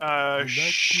 And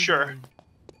that's Sure. mine.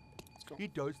 He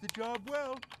does the job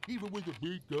well, even with a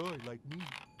big guy like me.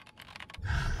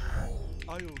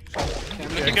 I'll Okay,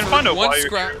 I'm I looking can for find a one wire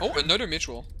scrap. here. Oh, another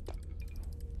Mitchell.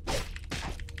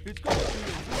 It's gonna be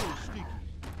a little sticky.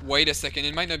 Wait a second,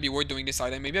 it might not be worth doing this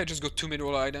item. Maybe I just got 2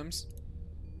 mineral items.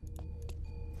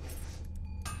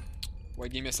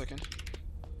 Wait, give me a second.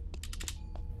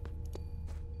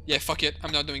 Yeah, fuck it.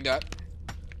 I'm not doing that.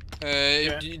 Do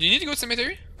you need to go to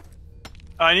cemetery?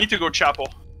 I need to go chapel.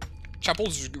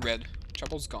 Chapel's red.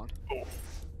 Chapel's gone.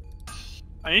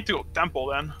 I need to go temple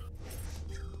then.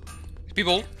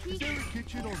 People, Is there a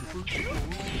kitchen on the first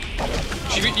floor?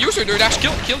 she used her dirt dash.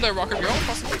 Kill the rocker girl.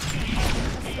 Possibly.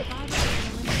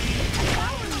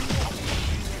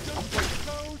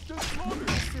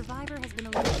 A survivor has been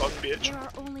eliminated. Fuck, bitch. There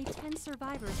are only 10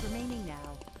 survivors remaining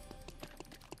now.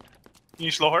 Can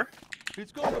you slow her?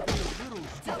 It's gonna be a little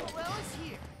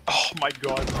sticky. Oh my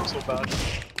god, I'm so bad.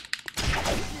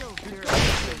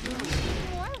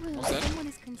 What's that? Someone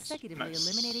is consecutively Nice.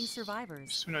 eliminating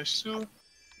survivors. Nice.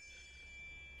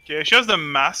 Okay, she has the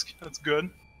mask. That's good.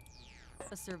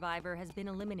 A survivor has been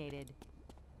eliminated.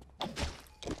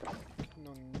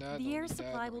 No, that, The air don't need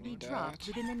supply that, will don't be need dropped that.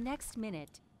 within the next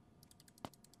minute.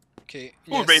 Okay.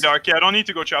 Oh, Yes. radar. Okay, I don't need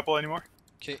to go chapel anymore.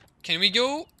 Okay. Can we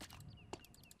go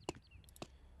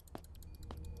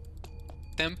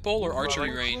temple or archery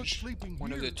Well, range? sleeping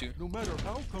One of here, the two. No matter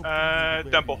how comfortable the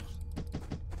bed temple. is.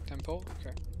 Temple?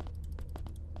 Okay.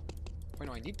 Wait,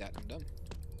 no, I need that. I'm dumb.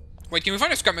 Wait, can we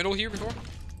find a scrap metal here before?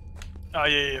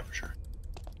 Yeah, for sure.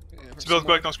 Yeah, Let's build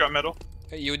quick, no scrap metal.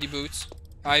 EOD boots.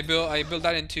 I built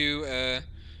that into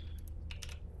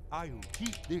I'll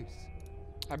keep this.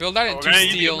 I built that Oh, we're into gonna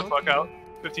need to get the steel. fuck out.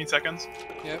 15 seconds.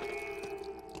 Yep.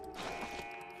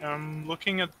 I'm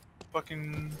looking at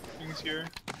fucking things here.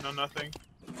 No, nothing.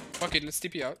 Fuck it, let's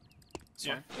TP out. It's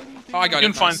Yeah. fine. Oh, I got You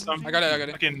it. can find nice. some. I got it.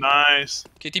 Okay, nice.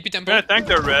 Okay, TP I'm temple. gonna tank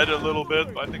the red a little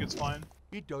bit, but I think it's fine.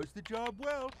 He does the job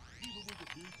well, even with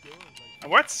a big guy like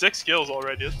And we're at 6 kills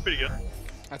already. That's pretty good.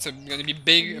 That's gonna be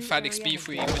big fat XP if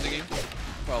we win the game.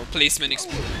 Well, placement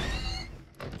XP.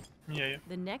 Yeah.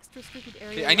 The next restricted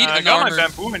area. Okay, I need I an got armor. my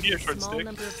bamboo. I need a short Small stick.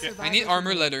 number of Okay, I need survivors armor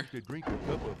remaining. leather. to drink a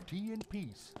cup of tea in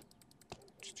peace.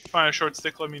 Find a short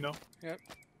stick. Let me know. Yep.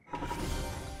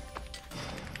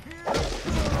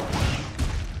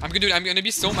 I'm gonna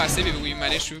be so massive if we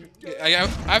manage to. I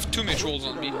have 2 mitchells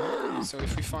on me, so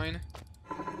if we find.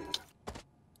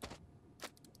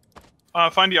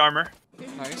 Find the armor.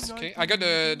 Nice. Okay, I got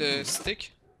the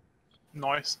stick.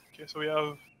 Nice. Okay, so we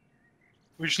have.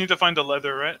 We just need to find the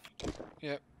leather, right?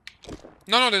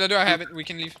 No, the leather I have it. We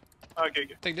can leave. Okay,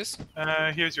 good. Take this.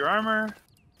 Here's your armor.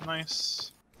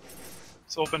 Nice.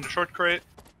 Let's open the short crate.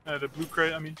 The blue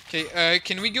crate, I mean. Okay.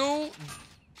 Can we go?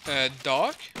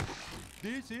 Dock.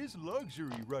 This is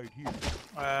luxury right here.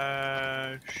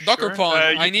 Docker Sure.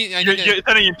 pond. I need a-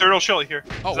 You're turtle shell here.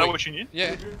 Oh, Is that wait. what you need?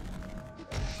 Yeah.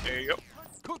 There you go.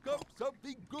 Cook up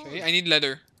something good. Okay. I need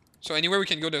leather. So anywhere we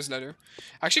can go, there's leather.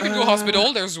 Actually, we could go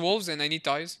hospital. There's wolves, and I need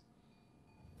ties.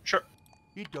 Sure.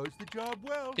 He does the job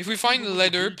well. If we find even with a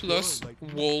leather big guy plus like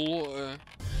me. wool,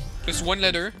 plus 1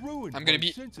 leather, I'm gonna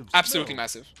be absolutely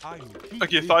massive.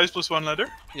 Okay, thighs plus 1 leather.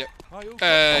 Yep.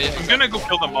 I'm gonna go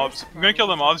kill the mobs. I'm gonna kill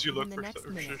the mobs. You look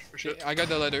for shit. I got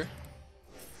the leather.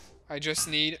 I just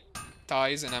need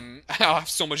thighs, and I'll have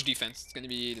so much defense. It's gonna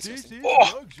be disgusting.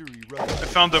 Oh! I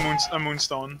found a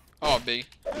moonstone. Oh, big.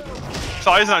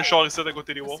 Thighs dans le char ici à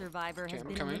côté des The walls. survivor has I'm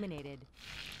been coming. eliminated.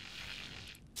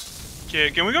 Okay,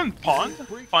 can we go and pond?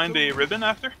 Find a ribbon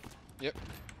after? Yep.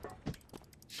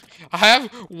 I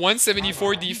have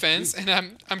 174 defense, and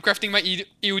I'm crafting my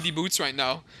EOD boots right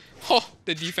now. Oh,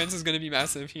 the defense is gonna be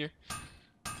massive here.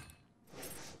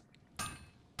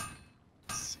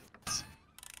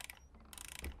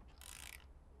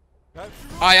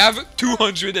 I have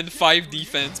 205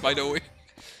 defense, by the way.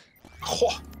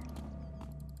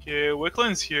 Okay,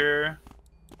 Wickland's here.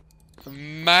 A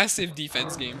massive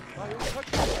defense game.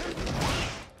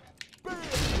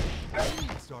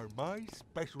 These are my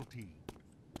specialty.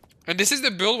 And this is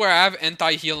the build where I have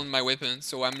anti-heal on my weapon,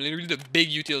 so I'm literally the big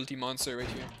utility monster right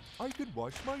here. I could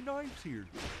wash my knives here.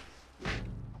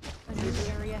 A new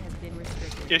area has been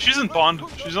restricted. Yeah, she's in pond.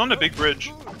 She's on the big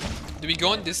bridge. Do we go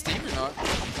on this team or not?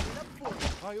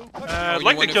 I'd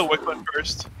like to kill Wickland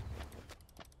first.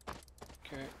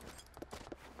 Okay.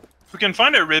 If we can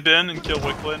find a ribbon and kill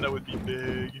Wickland, that would be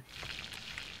big.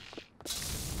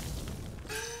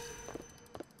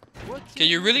 Okay,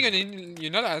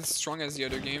 you're not as strong as the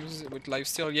other games with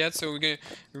lifesteal yet, so we're gonna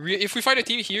if we fight a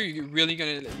team here, you're really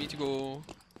gonna let me to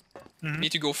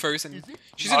go first, and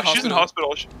she's in hospital. She's in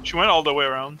hospital. She went all the way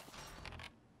around.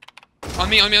 On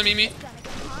me. Okay,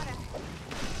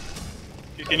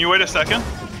 can you wait a second?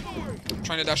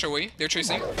 Trying to dash away. They're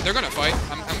chasing. They're gonna fight.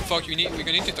 I'm fucked. We're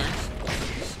gonna need to turn.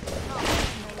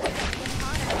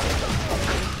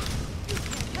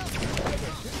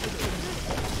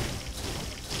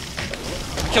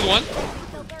 Killed one.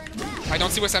 I don't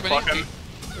see what's happening. Fuck him.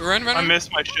 Okay. Run. I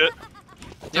missed my shit.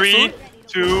 Yeah, 3,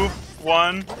 2,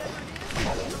 1.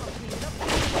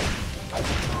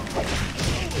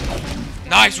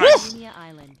 Nice. Woo! Mania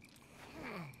Island.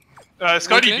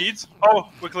 Scotty Wickland? beads. Oh,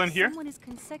 Wickland here. Someone is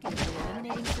consecutively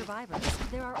eliminating survivors.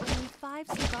 There are only 5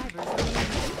 survivors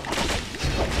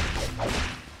remaining.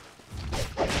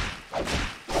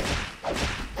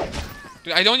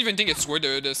 Dude, I don't even think it's worth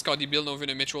the Scotty build over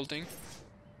the Mitchell thing.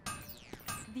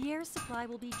 The air supply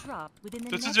will be dropped within the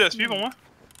T'as-tu next du SP pour minute.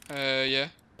 moi? Yeah.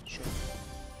 Sure.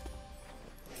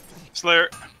 Slayer.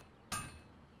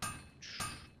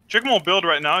 Check mon build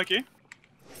right now, okay?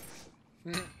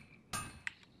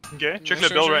 Okay, check the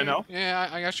build right now. Yeah,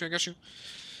 I got you.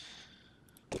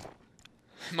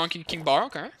 Monkey King Bar,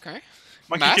 okay.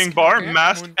 Monkey Mask? King bar, Okay.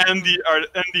 mask, and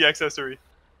the accessory.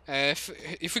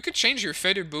 If we could change your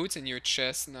feather boots and your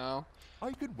chest now.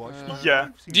 I could wash my Yeah.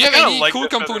 knives Do you have I kinda any like cool the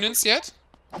feather components yet?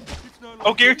 It's not Oh,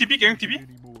 like Gang I TP, can Gang use TP. it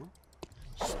anymore.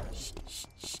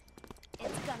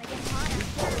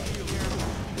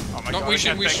 Oh my No, god, we I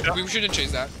can't tank that. shouldn't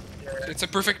chase that. It's a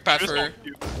perfect path Just for her. don't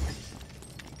you.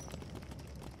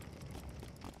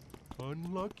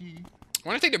 Unlucky. I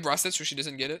want to take the bracelet so she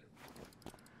doesn't get it.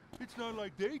 It's not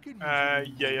like they can use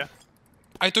it Yeah. anymore.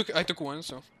 I took one,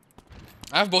 so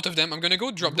I have both of them. I'm gonna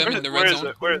go drop them Where in is the it? red Where is zone.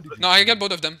 it? Where is it? No, I got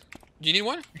both of them. Do you need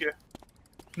one? Okay.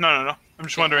 No. I'm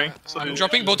just wondering. So I'm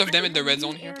dropping both of them in the red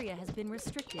zone The here. area has been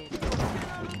restricted.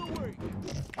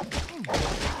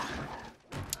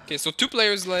 Okay, so 2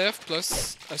 players left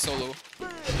plus a solo.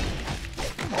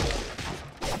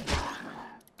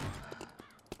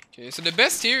 Okay, so the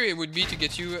best here it would be to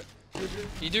get you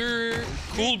either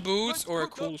cool boots or a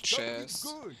cool chest.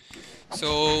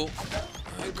 So,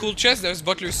 cool chest, there's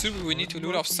Butler Suit, we need to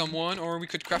loot off someone, or we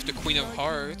could craft the Queen of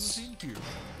Hearts.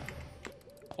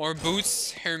 Or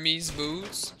boots, Hermes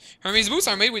boots. Hermes boots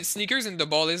are made with sneakers and the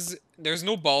ball is... There's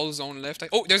no ball zone left.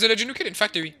 Oh, there's a legendary kit in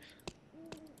factory.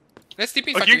 Let's TP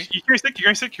in factory. You're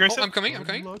going sick. Oh, I'm coming.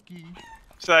 Unlucky.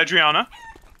 So Adriana.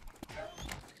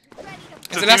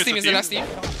 It's the last team,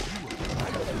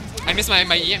 I missed my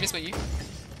E,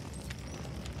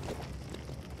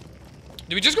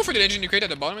 Do we just go for the legendary crate at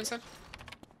the bottom instead?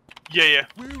 Yeah.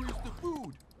 Where is the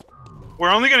food?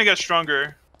 We're only gonna get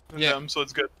stronger than Yeah. them, so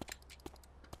it's good.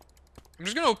 I'm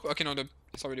just gonna okay, no,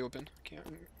 it's already open. Okay,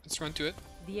 let's run to it.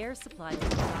 The air supply will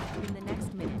be dropped within the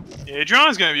next minute. Yeah,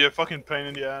 Adriana's gonna be a fucking pain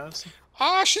in the ass.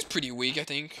 Ah, she's pretty weak, I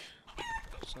think.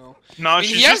 So No, I mean,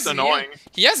 she's just annoying.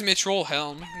 He has Mitchell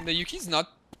Helm. The Yuki's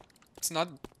not. It's not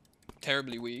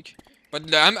terribly weak.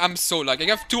 But I'm so like I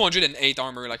have 208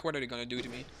 armor. Like, what are they gonna do to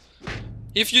me?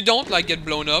 If you don't like get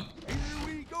blown up.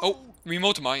 Oh,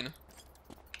 remote mine.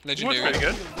 That's Legendary. pretty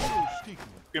good. You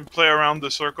can play around the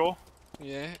circle.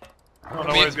 Yeah. I don't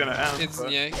know where it's gonna end. It's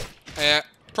but- yeah.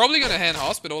 Probably gonna hand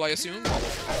hospital, I assume.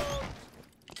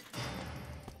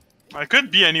 I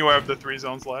could be anywhere of the 3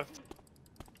 zones left.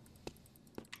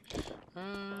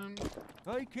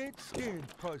 I can't stand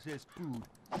processed food.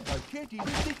 I can't even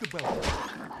think about it.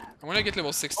 I want to get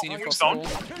level 16 if Moonstone?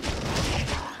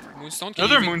 possible. Moonstone? Can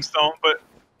Another you even... Moonstone, but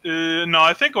no,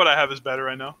 I think what I have is better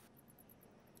right now.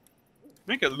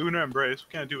 Make a Lunar Embrace. What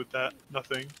can I do with that?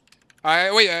 Nothing.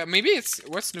 Wait, maybe it's...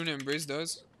 What's Lunar Embrace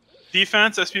does?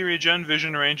 Defense, SP regen,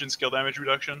 vision range, and skill damage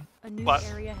reduction. A new But-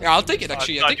 area has Yeah, I'll been take it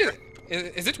discovered. actually. I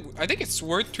think is it? I think it's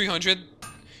worth 300.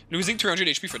 Losing 300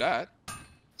 HP for that.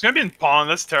 It's gonna be in pawn.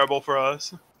 That's terrible for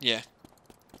us. Yeah.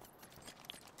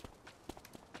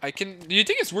 Do you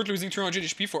think it's worth losing 300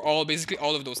 HP for basically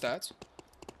all of those stats?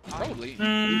 Probably.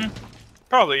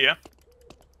 Probably, yeah.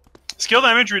 Skill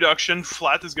damage reduction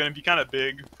flat is gonna be kind of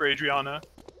big for Adriana.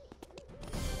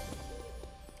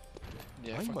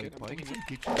 Yeah, I fuck might it. I'm find taking some it.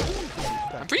 kitchen tools in this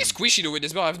I'm pretty factory. squishy though with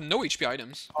this build. I have no HP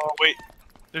items. Oh wait,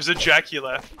 there's a Jackie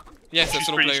left. Yeah, it's a She's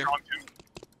solo pretty player. strong too.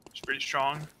 She's pretty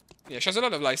strong. Yeah, she has a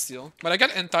lot of lifesteal. But I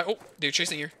got Oh, they're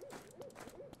chasing her.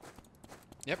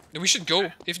 Yep, we should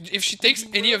go. If she takes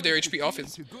any of their HP off,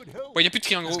 it's... To good health. Wait, you put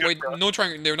triangle. It's good Wait, for us. no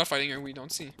triangle. They're not fighting her. We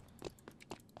don't see.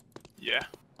 Yeah.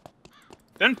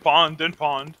 Then pawn, then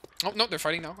pawned. Oh, no, they're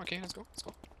fighting now. Okay, let's go. Let's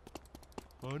go.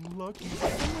 Unlucky.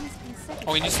 Someone's consecutively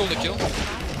Oh, and you stole the kill?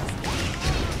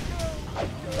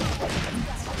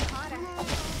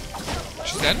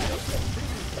 She's dead?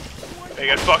 Hey,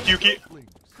 guys, fuck Yuki.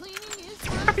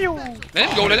 Let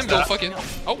him go, let him go, fuck it.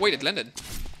 Oh, wait, it landed.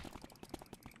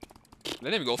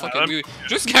 Let him go, fuck it. We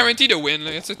just guarantee the win.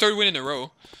 It's a 3rd win in a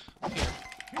row.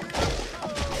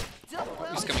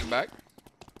 He's coming back.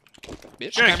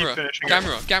 Bitch, Gonna keep camera. finishing it.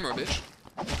 Camera, bitch.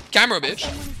 Camera, bitch.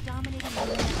 Someone is dominating the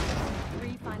room.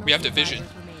 3 final We have the vision.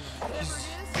 survivors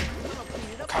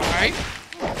remaining. Okay.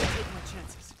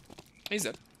 He's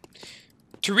dead.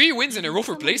 3 wins in a row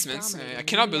for placements. I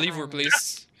cannot believe we're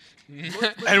placed.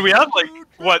 And we have like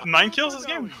what 9 kills this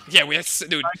game? Yeah, we had,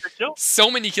 dude, 9 kills.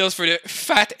 so many kills for the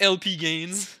fat LP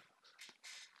gains.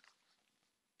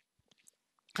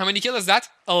 How many kills is that?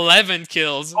 11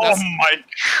 kills. Oh That's, my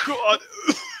god.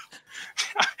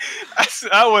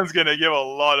 That one's gonna give a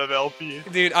lot of LP.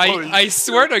 dude, Holy I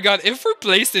swear to God, if we're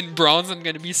placed in bronze, I'm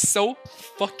gonna be so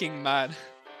fucking mad.